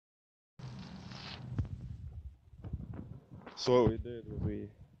So what we did was we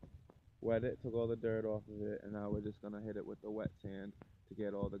wet it, took all the dirt off of it, and now we're just gonna hit it with the wet sand to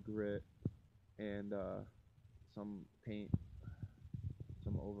get all the grit and some paint,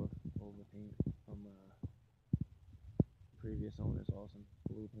 some over paint from previous owners, awesome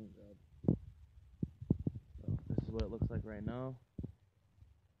blue paint job. So this is what it looks like right now.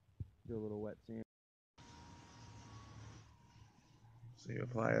 Do a little wet sand. So you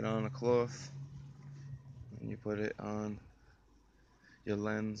apply it on a cloth, and you put it on your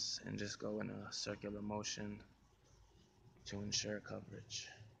lens and just go in a circular motion to ensure coverage.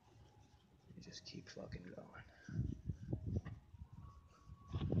 You just keep fucking going.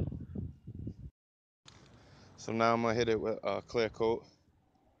 So now I'm gonna hit it with a clear coat.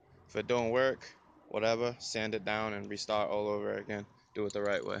 If it don't work, whatever, sand it down and restart all over again. Do it the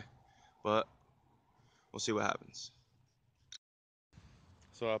right way. But we'll see what happens.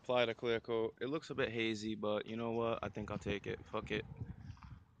 So I applied a clear coat. It looks a bit hazy, but you know what? I think I'll take it. Fuck it.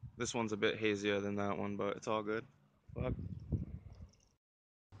 This one's a bit hazier than that one, but it's all good. Fuck.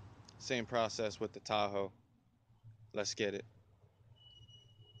 Same process with the Tahoe. Let's get it.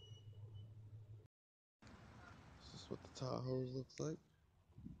 This is what the Tahoe looks like.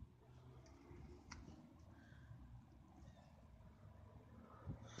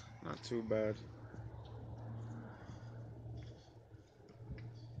 Not too bad.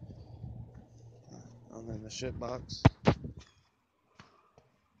 I'm in the shit box.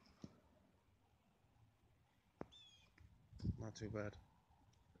 Not too bad.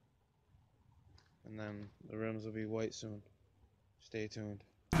 And then the rims will be white soon. Stay tuned.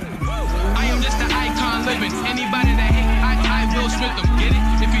 I am just an icon living. Anybody that hate, I will strip them. Get it?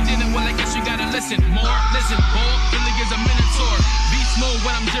 If you didn't, well, I guess you gotta listen more. Listen, boy, Philly is a minotaur. Beast mode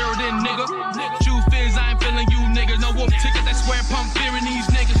when I'm zeroed in, nigga. Truth is, I ain't feeling you, niggas. No wolf tickets, that square pump fearing these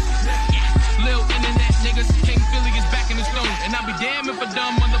niggas. Yeah. Lil internet niggas. King Philly is back in the stone. And I'll be damned if a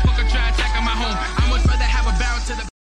dumb motherfucker